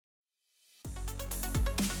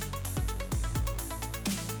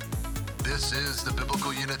This is the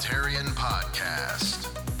Biblical Unitarian Podcast.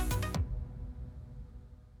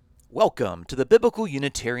 Welcome to the Biblical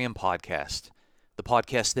Unitarian Podcast, the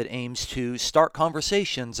podcast that aims to start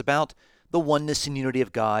conversations about the oneness and unity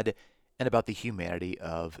of God and about the humanity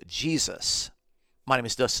of Jesus. My name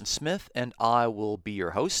is Dustin Smith, and I will be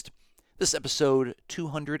your host. This is episode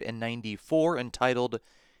 294, entitled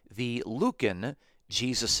The Lukan,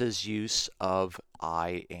 Jesus' Use of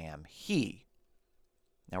I Am He.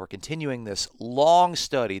 Now we're continuing this long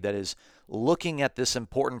study that is looking at this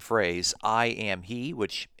important phrase, I am He,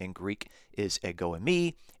 which in Greek is ego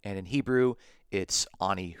eimi, and in Hebrew it's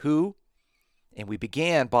ani hu. And we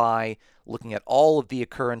began by looking at all of the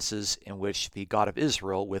occurrences in which the God of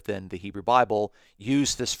Israel within the Hebrew Bible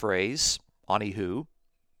used this phrase, ani hu.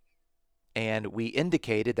 And we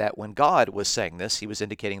indicated that when God was saying this, he was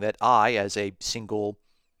indicating that I, as a single,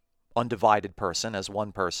 undivided person, as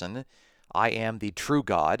one person, I am the true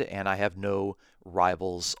God, and I have no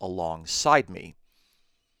rivals alongside me.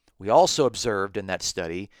 We also observed in that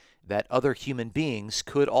study that other human beings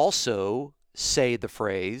could also say the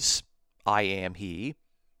phrase, I am He,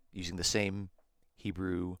 using the same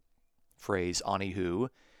Hebrew phrase, ani hu,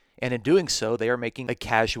 and in doing so, they are making a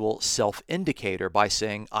casual self-indicator by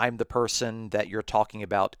saying, I'm the person that you're talking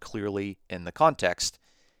about clearly in the context,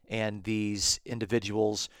 and these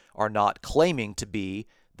individuals are not claiming to be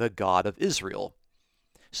the God of Israel.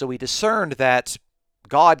 So we discerned that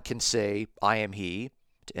God can say, I am He,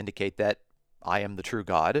 to indicate that I am the true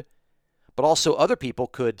God, but also other people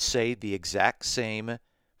could say the exact same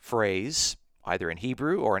phrase, either in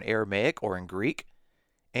Hebrew or in Aramaic or in Greek,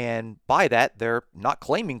 and by that, they're not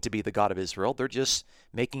claiming to be the God of Israel, they're just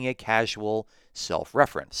making a casual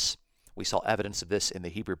self-reference. We saw evidence of this in the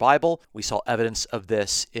Hebrew Bible, we saw evidence of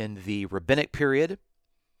this in the rabbinic period,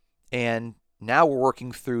 and now we're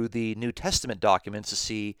working through the New Testament documents to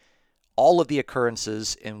see all of the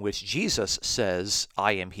occurrences in which Jesus says,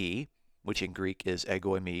 I am He, which in Greek is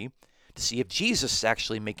ego eimi, to see if Jesus is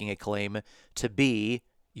actually making a claim to be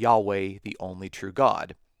Yahweh, the only true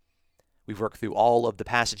God. We've worked through all of the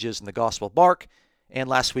passages in the Gospel of Mark, and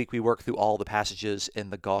last week we worked through all the passages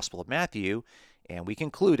in the Gospel of Matthew, and we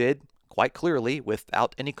concluded quite clearly,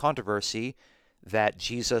 without any controversy, that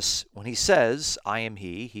Jesus, when he says, I am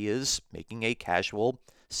he is making a casual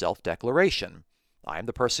self-declaration. I am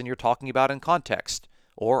the person you're talking about in context,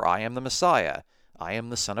 or I am the Messiah, I am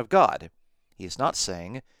the Son of God. He is not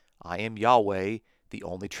saying, I am Yahweh, the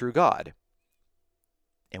only true God.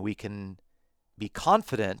 And we can be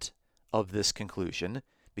confident of this conclusion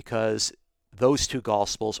because those two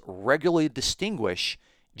Gospels regularly distinguish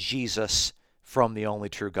Jesus from the only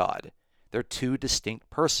true God. They're two distinct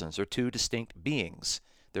persons, they're two distinct beings.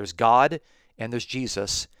 There's God and there's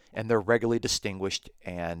Jesus, and they're regularly distinguished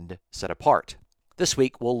and set apart. This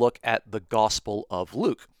week we'll look at the Gospel of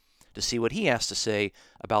Luke to see what he has to say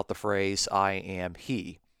about the phrase, I am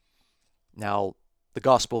He. Now, the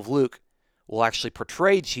Gospel of Luke will actually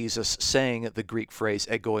portray Jesus saying the Greek phrase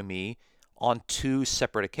ego eimi on two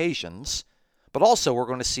separate occasions, but also we're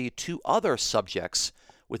going to see two other subjects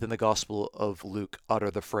within the Gospel of Luke utter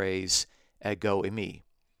the phrase ego eimi.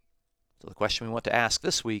 So the question we want to ask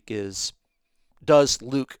this week is, does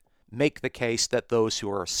Luke make the case that those who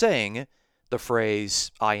are saying the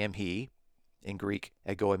phrase I am He, in Greek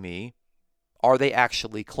ego eimi, are they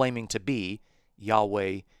actually claiming to be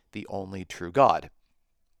Yahweh, the only true God?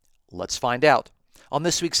 Let's find out on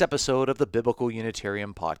this week's episode of the Biblical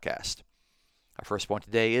Unitarian Podcast. Our first point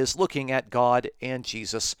today is looking at God and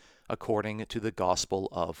Jesus according to the Gospel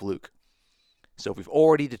of Luke. So we've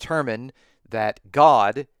already determined that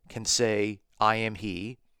God can say, I am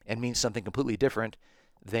He, and mean something completely different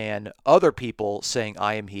than other people saying,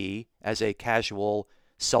 I am He, as a casual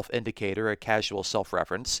self-indicator, a casual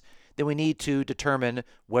self-reference. Then we need to determine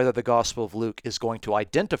whether the Gospel of Luke is going to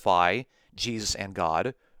identify Jesus and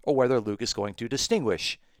God, or whether Luke is going to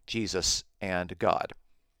distinguish Jesus and God.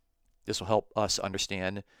 This will help us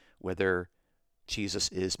understand whether Jesus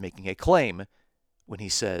is making a claim when he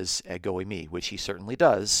says ego eimi, which he certainly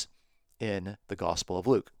does in the Gospel of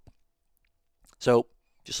Luke. So,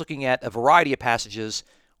 just looking at a variety of passages,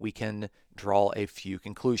 we can draw a few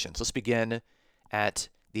conclusions. Let's begin at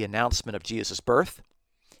the announcement of Jesus' birth.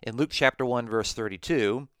 In Luke chapter 1, verse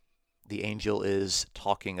 32, the angel is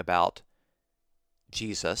talking about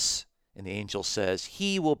Jesus, and the angel says,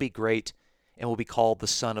 He will be great and will be called the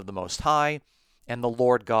Son of the Most High, and the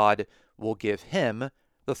Lord God will give him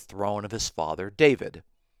the throne of his father David.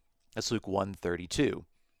 That's Luke 1:32.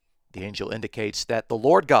 The angel indicates that the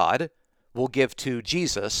Lord God will give to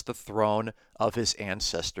Jesus the throne of his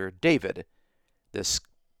ancestor David. This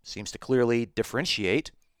seems to clearly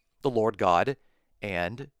differentiate the Lord God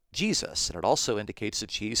and Jesus. And it also indicates that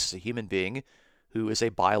Jesus is a human being who is a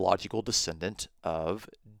biological descendant of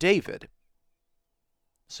David.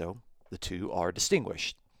 So the two are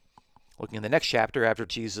distinguished. Looking in the next chapter, after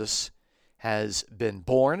Jesus has been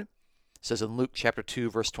born, it says in Luke chapter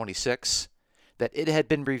 2, verse 26, that it had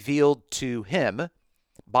been revealed to him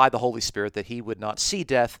by the Holy Spirit that he would not see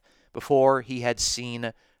death before he had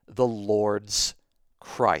seen the Lord's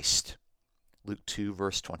Christ. Luke 2,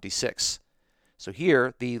 verse 26. So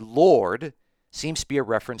here, the Lord seems to be a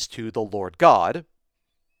reference to the Lord God,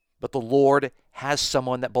 but the Lord has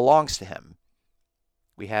someone that belongs to him.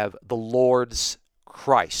 We have the Lord's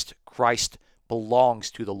Christ. Christ belongs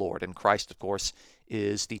to the Lord, and Christ, of course,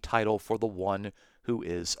 is the title for the one who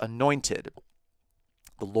is anointed.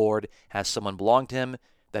 The Lord has someone belong to him,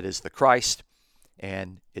 that is the Christ,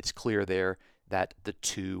 and it's clear there that the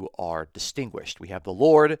two are distinguished. We have the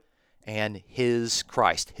Lord and his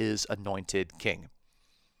Christ, his anointed king.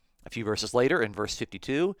 A few verses later, in verse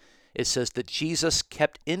 52, it says that Jesus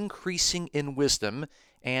kept increasing in wisdom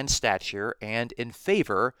and stature and in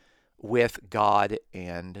favor with God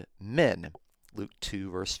and men. Luke 2,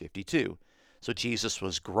 verse 52. So Jesus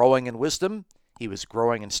was growing in wisdom, he was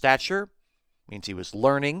growing in stature, means he was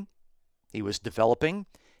learning, he was developing,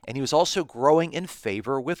 and he was also growing in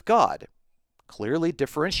favor with God, clearly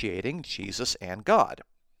differentiating Jesus and God.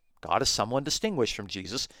 God is someone distinguished from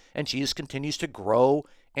Jesus, and Jesus continues to grow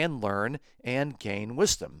and learn and gain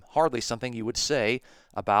wisdom. Hardly something you would say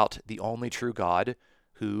about the only true God,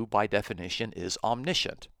 who by definition is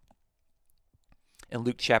omniscient. In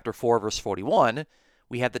Luke chapter 4, verse 41,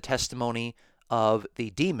 we have the testimony of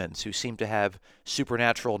the demons who seem to have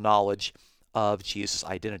supernatural knowledge of Jesus'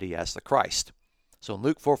 identity as the Christ. So in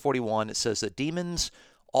Luke 4:41, it says that demons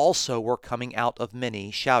also were coming out of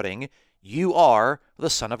many, shouting, "You are the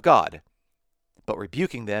Son of God." But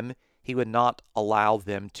rebuking them, he would not allow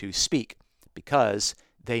them to speak, because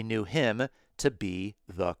they knew him to be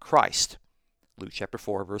the Christ. Luke chapter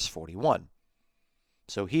 4, verse 41.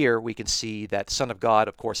 So here we can see that Son of God,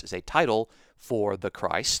 of course, is a title for the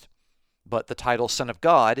Christ, but the title Son of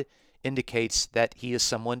God indicates that he is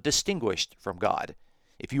someone distinguished from God.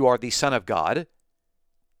 If you are the Son of God,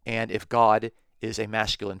 and if God is a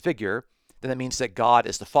masculine figure, then that means that God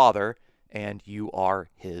is the Father, and you are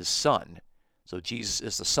his Son. So Jesus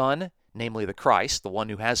is the Son, namely the Christ, the one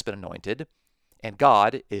who has been anointed, and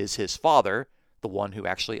God is his Father, the one who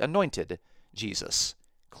actually anointed Jesus.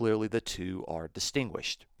 Clearly the two are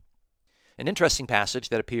distinguished. An interesting passage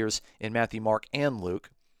that appears in Matthew, Mark, and Luke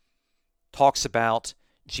talks about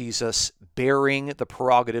Jesus bearing the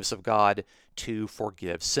prerogatives of God to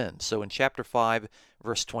forgive sins. So in chapter 5,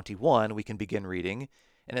 verse 21, we can begin reading,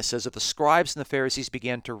 and it says that the scribes and the Pharisees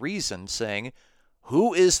began to reason, saying,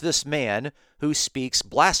 "Who is this man who speaks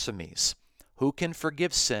blasphemies? Who can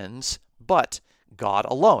forgive sins but God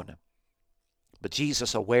alone?" But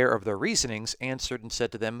Jesus, aware of their reasonings, answered and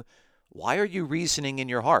said to them, "Why are you reasoning in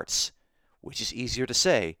your hearts? Which is easier to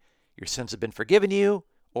say, 'Your sins have been forgiven you,'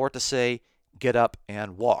 or to say, 'Get up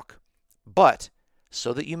and walk'? But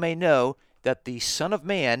so that you may know that the Son of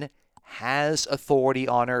Man has authority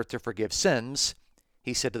on earth to forgive sins,"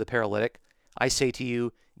 he said to the paralytic, "I say to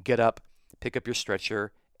you, get up, pick up your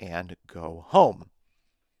stretcher, and go home."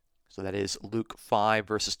 So that is Luke 5,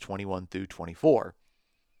 verses 21 through 24.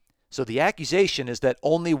 So the accusation is that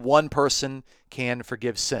only one person can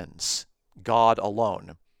forgive sins, God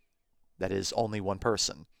alone. That is, only one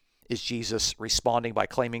person. Is Jesus responding by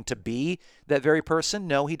claiming to be that very person?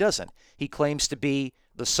 No, he doesn't. He claims to be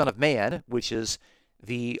the Son of Man, which is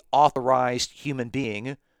the authorized human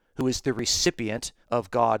being who is the recipient of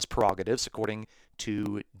God's prerogatives, according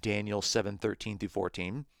to Daniel 7:13 through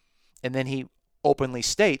 14. And then he openly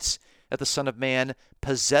states that the Son of Man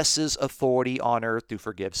possesses authority on earth to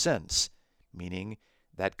forgive sins, meaning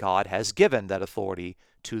that God has given that authority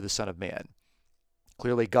to the Son of Man.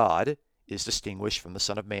 Clearly, God is distinguished from the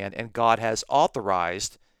Son of Man, and God has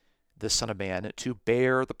authorized the Son of Man to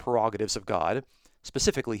bear the prerogatives of God,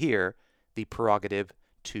 specifically here, the prerogative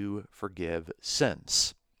to forgive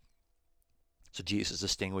sins. So Jesus is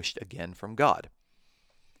distinguished again from God.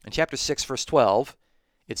 In chapter 6, verse 12,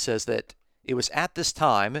 it says that it was at this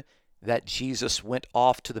time that Jesus went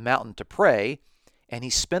off to the mountain to pray, and he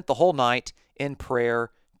spent the whole night in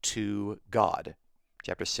prayer to God.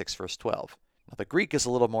 Chapter 6, verse 12. Now, the Greek is a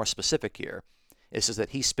little more specific here. It says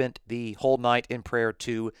that he spent the whole night in prayer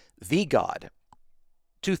to the God,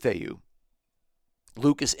 to Theou.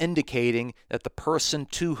 Luke is indicating that the person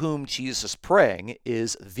to whom Jesus is praying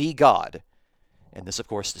is the God. And this, of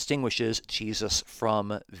course, distinguishes Jesus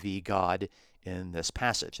from the God in this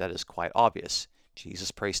passage. That is quite obvious.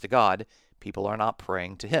 Jesus prays to God. People are not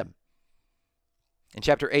praying to him. In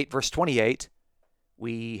chapter 8, verse 28,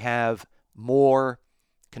 we have more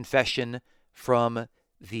confession from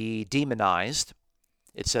the demonized.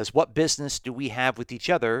 It says, "What business do we have with each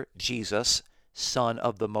other, Jesus, Son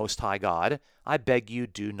of the Most High God? I beg you,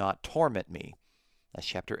 do not torment me." That's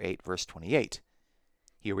chapter 8, verse 28.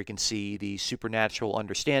 Here we can see the supernatural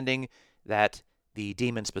understanding that the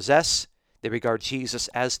demons possess. They regard Jesus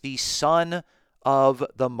as the Son of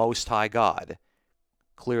the Most High God.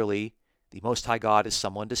 Clearly, the Most High God is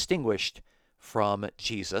someone distinguished from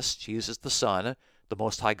Jesus. Jesus the Son. The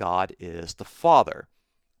Most High God is the Father.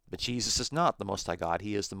 But Jesus is not the Most High God.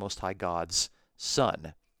 He is the Most High God's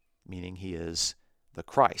Son, meaning he is the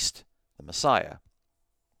Christ, the Messiah.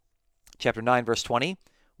 Chapter 9, verse 20,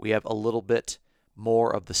 we have a little bit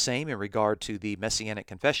more of the same in regard to the Messianic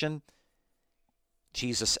confession.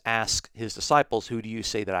 Jesus asked his disciples, "Who do you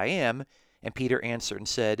say that I am?" And Peter answered and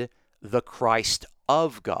said, "The Christ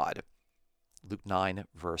of God." Luke 9,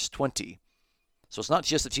 verse 20. So it's not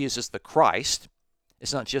just that Jesus is the Christ.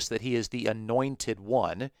 It's not just that he is the anointed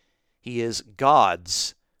one. He is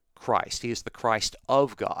God's Christ. He is the Christ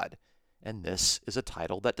of God. And this is a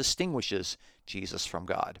title that distinguishes Jesus from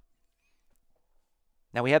God.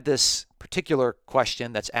 Now we have this particular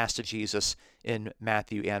question that's asked to Jesus in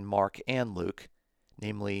Matthew and Mark and Luke,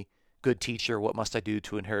 namely, "Good teacher, what must I do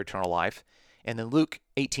to inherit eternal life?" And in Luke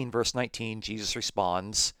 18, verse 19, Jesus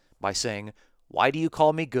responds by saying, "Why do you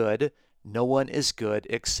call me good? No one is good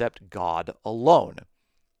except God alone."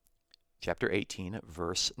 Chapter 18,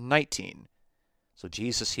 verse 19. So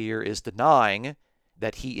Jesus here is denying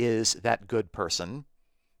that he is that good person.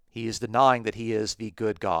 He is denying that he is the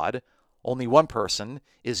good God. Only one person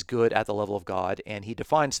is good at the level of God, and he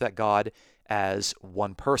defines that God as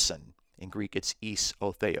one person. In Greek, it's is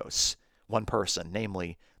o theos, one person,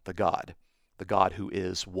 namely the God who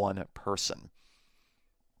is one person.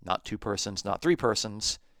 Not two persons, not three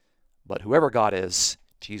persons, but whoever God is,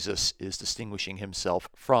 Jesus is distinguishing himself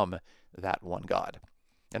from that one God.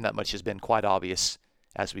 And that much has been quite obvious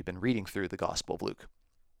as we've been reading through the Gospel of Luke.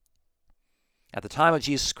 At the time of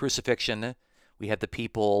Jesus' crucifixion, we had the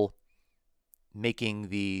people making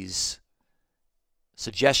these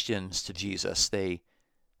suggestions to Jesus. They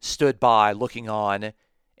stood by looking on,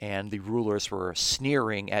 and the rulers were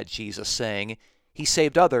sneering at Jesus, saying, "He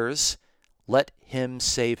saved others, let him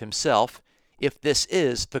save himself, if this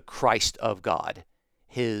is the Christ of God,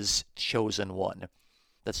 his chosen one."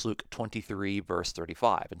 That's Luke 23, verse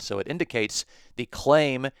 35. And so it indicates the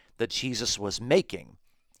claim that Jesus was making.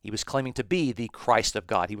 He was claiming to be the Christ of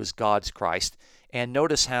God. He was God's Christ. And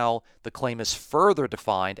notice how the claim is further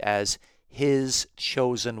defined as his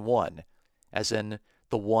chosen one, as in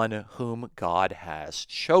the one whom God has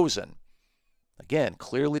chosen. Again,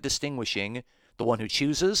 clearly distinguishing the one who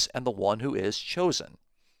chooses and the one who is chosen.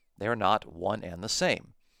 They are not one and the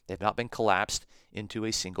same. They've not been collapsed into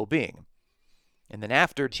a single being. And then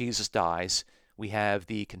after Jesus dies, we have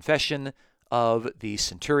the confession of the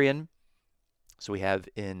centurion. So we have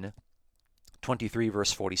in 23,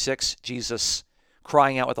 verse 46, Jesus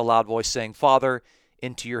crying out with a loud voice, saying, "Father,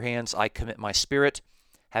 into your hands I commit my spirit."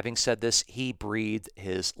 Having said this, he breathed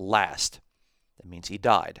his last. That means he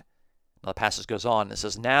died. Now the passage goes on and it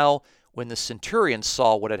says, "Now when the centurion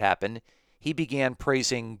saw what had happened, he began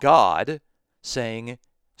praising God, saying,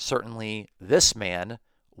 'Certainly this man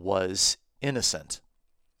was innocent.'"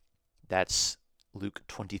 That's Luke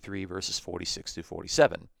 23, verses 46 through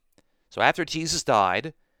 47. So after Jesus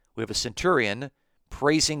died, we have a centurion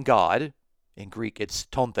praising God. In Greek, it's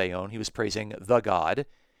ton theon. He was praising the God.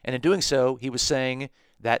 And in doing so, he was saying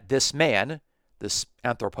that this man, this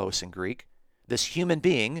anthropos in Greek, this human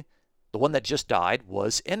being, the one that just died,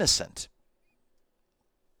 was innocent.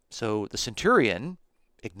 So the centurion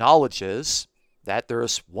acknowledges that there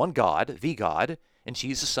is one God, the God, and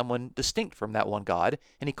Jesus is someone distinct from that one God,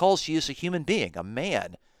 and he calls Jesus a human being, a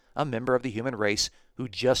man, a member of the human race who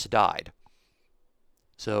just died.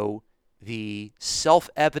 So the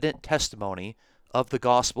self-evident testimony of the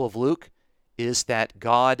Gospel of Luke is that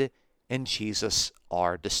God and Jesus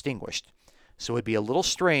are distinguished. So it'd be a little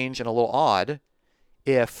strange and a little odd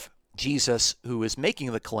if Jesus, who is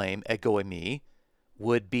making the claim, ego eimi,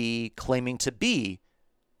 would be claiming to be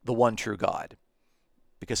the one true God.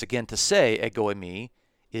 Because again, to say ego eimi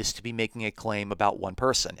is to be making a claim about one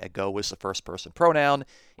person. Ego is the first person pronoun,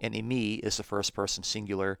 and eimi is the first person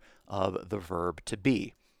singular of the verb to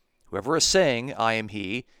be. Whoever is saying, "I am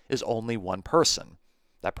he," is only one person.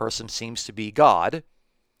 That person seems to be God,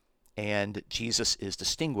 and Jesus is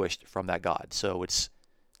distinguished from that God. So it's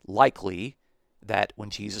likely that when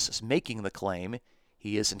Jesus is making the claim,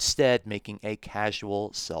 He is instead making a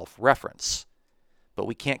casual self-reference. But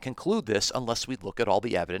we can't conclude this unless we look at all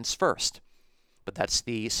the evidence first. But that's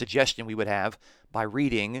the suggestion we would have by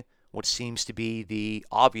reading what seems to be the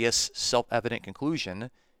obvious self-evident conclusion,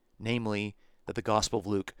 namely that the Gospel of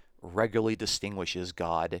Luke regularly distinguishes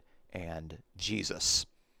God and Jesus.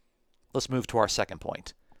 Let's move to our second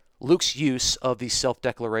point. Luke's use of the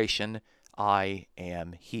self-declaration, I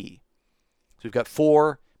am he. So we've got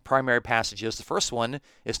four primary passages. The first one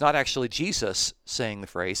is not actually Jesus saying the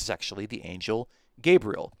phrase, it's actually the angel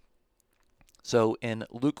Gabriel. So in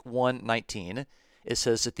Luke 1:19, it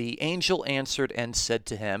says that the angel answered and said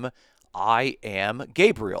to him, I am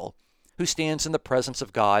Gabriel, who stands in the presence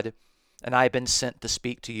of God, and I have been sent to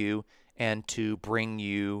speak to you and to bring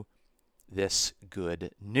you this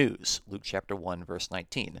good news. Luke chapter 1, verse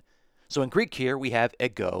 19. So in Greek here, we have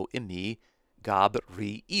ego eimi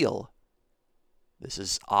Gabriel. This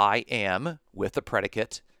is I am, with the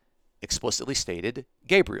predicate explicitly stated,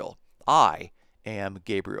 Gabriel. I am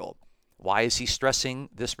Gabriel. Why is he stressing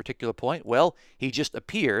this particular point? Well, he just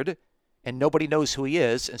appeared, and nobody knows who he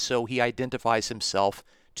is, and so he identifies himself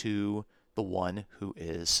to the one who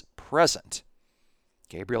is present.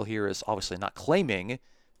 Gabriel here is obviously not claiming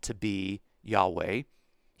to be Yahweh.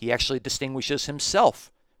 He actually distinguishes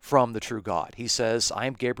himself from the true God. He says, I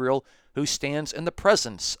am Gabriel who stands in the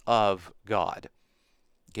presence of God.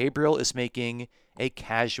 Gabriel is making a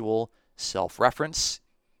casual self-reference.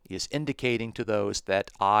 He is indicating to those that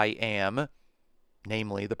I am,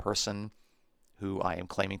 namely the person who I am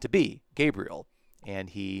claiming to be, Gabriel. And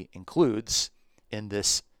he includes in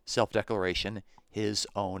this self-declaration his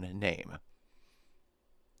own name.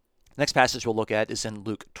 The next passage we'll look at is in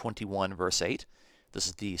Luke 21, verse 8. This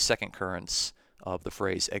is the second occurrence of the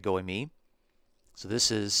phrase ego eimi. So this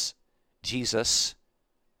is Jesus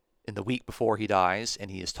in the week before he dies,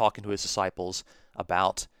 and he is talking to his disciples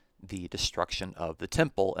about the destruction of the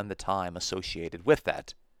temple and the time associated with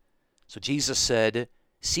that. So Jesus said,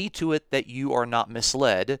 see to it that you are not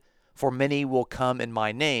misled, for many will come in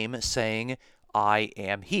my name, saying, I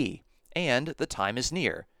am he, and the time is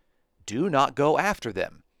near. Do not go after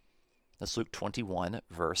them. That's Luke 21,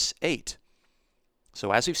 verse 8.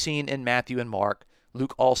 So as we've seen in Matthew and Mark,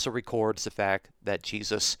 Luke also records the fact that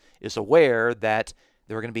Jesus is aware that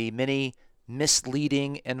there are going to be many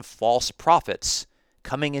misleading and false prophets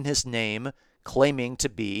coming in his name, claiming to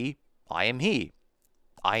be, I am he.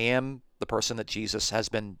 I am the person that Jesus has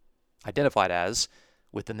been identified as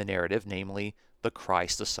within the narrative, namely the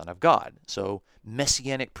Christ, the Son of God. So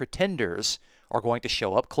messianic pretenders are going to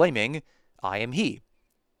show up claiming, I am he.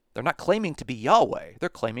 They're not claiming to be Yahweh. They're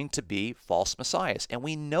claiming to be false messiahs. And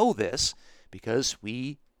we know this because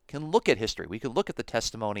we can look at history. We can look at the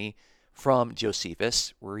testimony from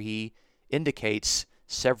Josephus, where he indicates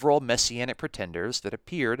several messianic pretenders that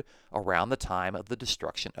appeared around the time of the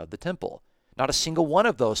destruction of the temple. Not a single one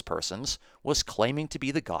of those persons was claiming to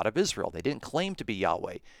be the God of Israel. They didn't claim to be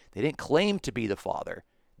Yahweh. They didn't claim to be the Father.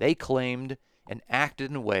 They claimed and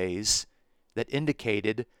acted in ways that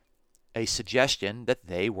indicated a suggestion that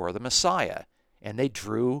they were the Messiah, and they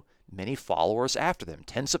drew many followers after them,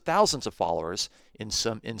 tens of thousands of followers in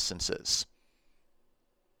some instances.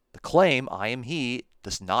 The claim, I am he,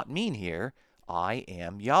 does not mean here, I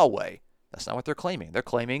am Yahweh. That's not what they're claiming. They're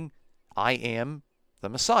claiming, I am the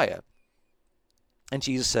Messiah. And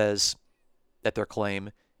Jesus says that their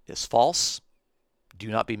claim is false. Do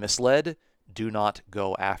not be misled. Do not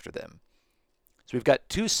go after them. So we've got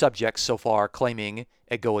two subjects so far claiming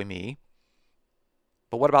ego eimi.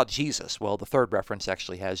 But what about Jesus? Well, the third reference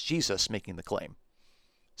actually has Jesus making the claim.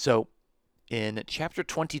 So in chapter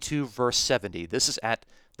 22, verse 70, this is at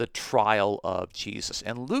the trial of Jesus.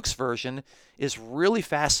 And Luke's version is really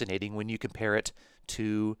fascinating when you compare it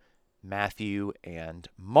to Matthew and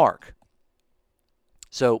Mark.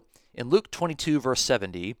 So in Luke 22, verse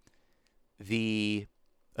 70, the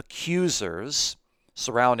accusers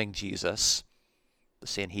surrounding Jesus, the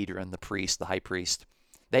Sanhedrin, the priest, the high priest,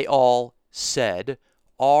 they all said,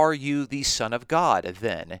 are you the Son of God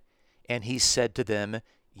then? And he said to them,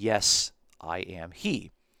 yes, I am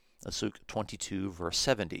he. That's Luke 22, verse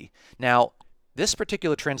 70. Now, this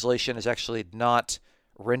particular translation is actually not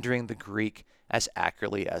rendering the Greek as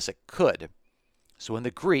accurately as it could. So in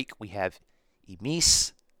the Greek, we have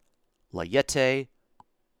emis, laiete,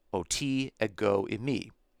 oti, ego,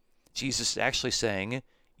 eimi. Jesus is actually saying,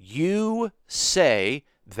 you say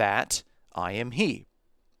that I am he.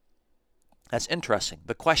 That's interesting.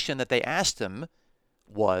 The question that they asked him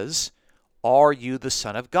was, are you the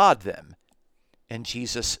Son of God then? And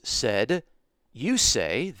Jesus said, you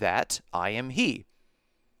say that I am he.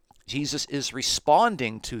 Jesus is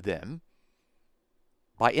responding to them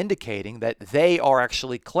by indicating that they are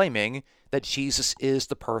actually claiming that Jesus is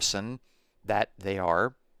the person that they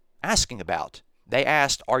are asking about. They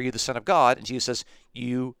asked, "Are you the Son of God?" And Jesus says,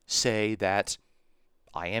 "You say that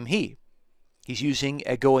I am He." He's using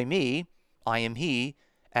ego eimi, I am He,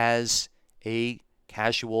 as a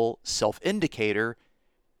casual self-indicator,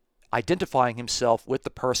 identifying himself with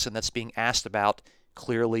the person that's being asked about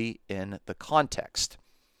clearly in the context.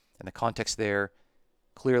 And the context there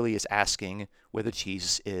clearly is asking whether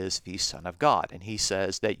Jesus is the Son of God. And he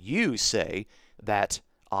says that you say that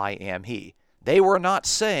I am He. They were not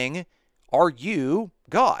saying, "Are you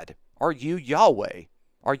God? Are you Yahweh?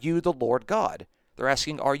 Are you the Lord God?" They're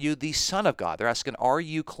asking, "Are you the Son of God?" They're asking, "Are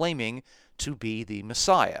you claiming to be the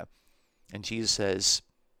Messiah?" And Jesus says,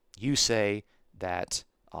 "You say that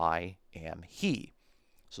I am He."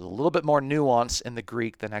 So there's a little bit more nuance in the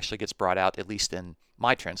Greek than actually gets brought out, at least in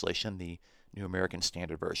my translation, the New American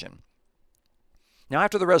Standard Version. Now,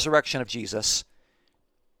 after the resurrection of Jesus,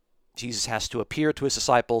 Jesus has to appear to his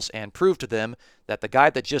disciples and prove to them that the guy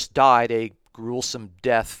that just died a gruesome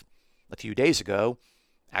death a few days ago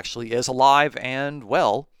actually is alive and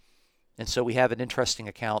well. And so we have an interesting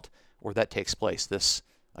account where that takes place. This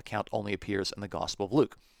account only appears in the Gospel of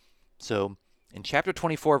Luke. So in chapter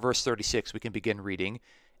 24, verse 36, we can begin reading,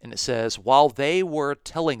 and it says, "While they were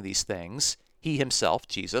telling these things, he himself,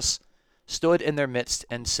 Jesus, stood in their midst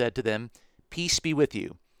and said to them, 'Peace be with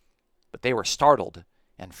you.' But they were startled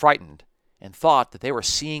and frightened and thought that they were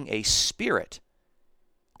seeing a spirit.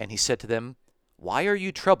 And he said to them, 'Why are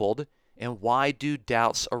you troubled, and why do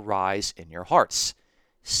doubts arise in your hearts?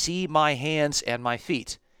 See my hands and my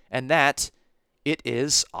feet, and that it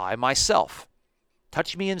is I myself.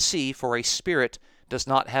 Touch me and see, for a spirit does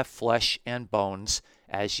not have flesh and bones,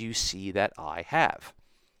 as you see that I have.'"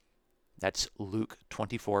 That's Luke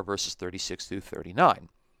 24, verses 36 through 39.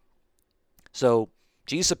 So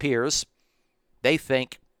Jesus appears. They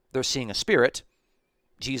think they're seeing a spirit.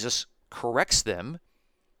 Jesus corrects them,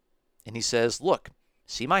 and he says, "Look,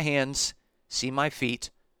 see my hands, see my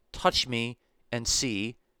feet, touch me, and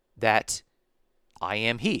see that I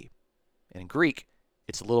am He." And in Greek,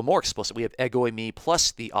 it's a little more explicit. We have ego eimi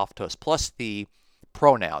plus the autos, plus the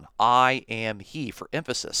pronoun, I am He, for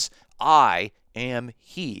emphasis. I am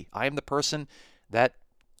He. I am the person that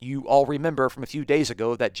you all remember from a few days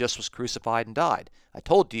ago that just was crucified and died. I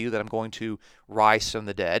told you that I'm going to rise from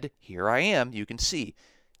the dead. Here I am, you can see.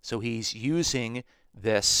 So he's using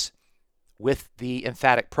this with the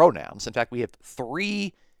emphatic pronouns. In fact, we have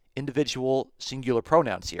 3 individual singular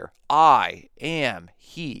pronouns here. I am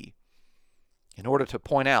He, in order to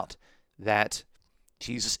point out that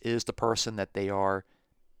Jesus is the person that they are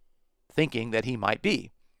thinking that He might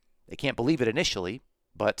be. They can't believe it initially,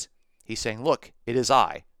 but he's saying, "Look, it is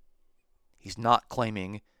I." He's not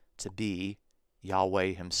claiming to be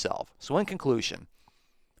Yahweh himself. So in conclusion,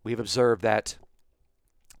 we've observed that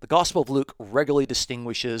the Gospel of Luke regularly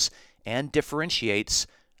distinguishes and differentiates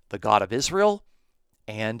the God of Israel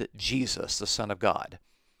and Jesus, the Son of God.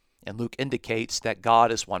 And Luke indicates that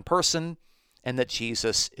God is one person and that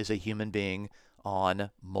Jesus is a human being on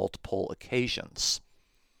multiple occasions.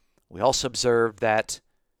 We also observe that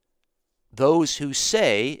those who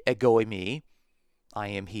say ego eimi, I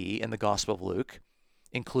am He, in the Gospel of Luke,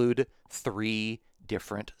 include 3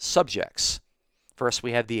 different subjects. First,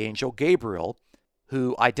 we have the angel Gabriel,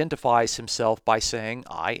 who identifies himself by saying,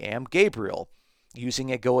 "I am Gabriel," using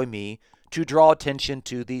ego eimi to draw attention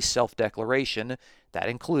to the self-declaration that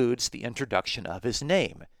includes the introduction of his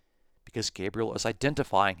name, because Gabriel is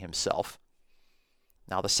identifying himself.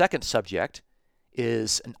 Now, the second subject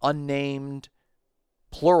is an unnamed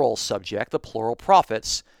plural subject, the plural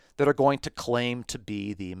prophets, that are going to claim to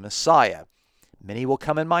be the Messiah. "Many will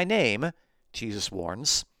come in my name," Jesus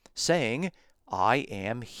warns, saying, "I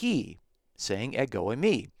am He," saying ego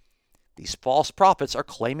eimi. These false prophets are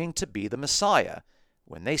claiming to be the Messiah.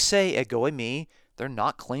 When they say ego eimi, they're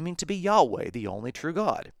not claiming to be Yahweh, the only true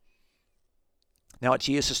God. Now, at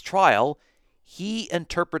Jesus' trial, he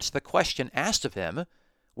interprets the question asked of him,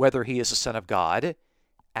 whether he is the Son of God,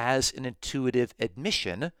 as an intuitive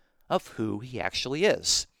admission of who he actually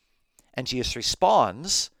is. And Jesus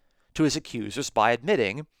responds to his accusers by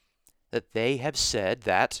admitting that they have said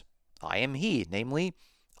that I am He, namely,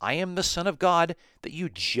 I am the Son of God that you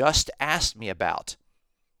just asked me about.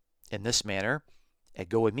 In this manner,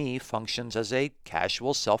 ego eimi functions as a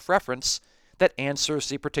casual self-reference that answers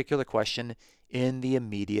the particular question in the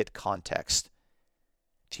immediate context.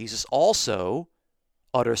 Jesus also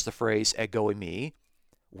utters the phrase ego eimi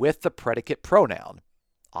with the predicate pronoun,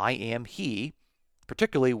 I am He,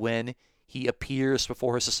 particularly when he appears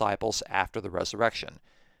before his disciples after the resurrection.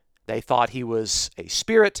 They thought he was a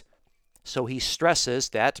spirit, so he stresses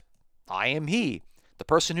that I am he, the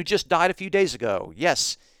person who just died a few days ago.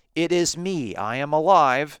 Yes, it is me. I am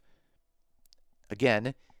alive.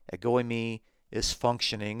 Again, ego eimi is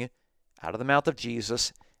functioning out of the mouth of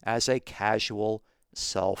Jesus as a casual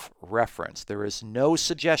self-reference. There is no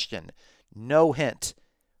suggestion, no hint,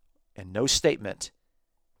 and no statement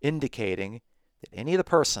indicating that any of the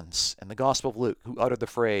persons in the Gospel of Luke who uttered the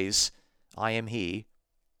phrase, I am he,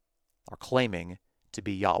 are claiming to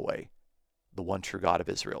be Yahweh, the one true God of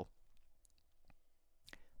Israel.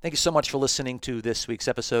 Thank you so much for listening to this week's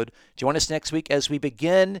episode. Join us next week as we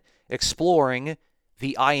begin exploring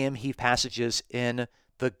the I am he passages in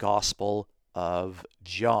the Gospel of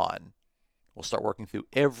John. We'll start working through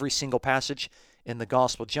every single passage in the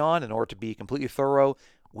Gospel of John. In order to be completely thorough,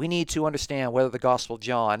 we need to understand whether the Gospel of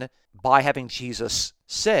John, by having Jesus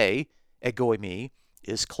say, ego eimi,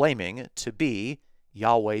 is claiming to be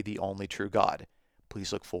Yahweh, the only true God.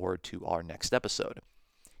 Please look forward to our next episode.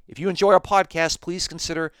 If you enjoy our podcast, please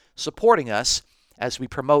consider supporting us as we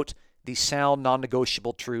promote these sound,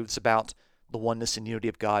 non-negotiable truths about the oneness and unity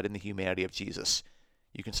of God and the humanity of Jesus.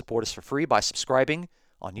 You can support us for free by subscribing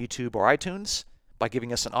on YouTube or iTunes, by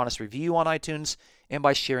giving us an honest review on iTunes, and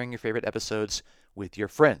by sharing your favorite episodes with your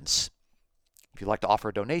friends. If you'd like to offer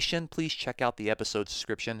a donation, please check out the episode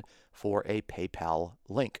description for a PayPal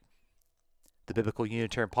link. The Biblical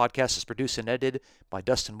Unitarian Podcast is produced and edited by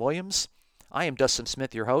Dustin Williams. I am Dustin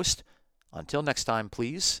Smith, your host. Until next time,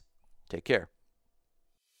 please take care.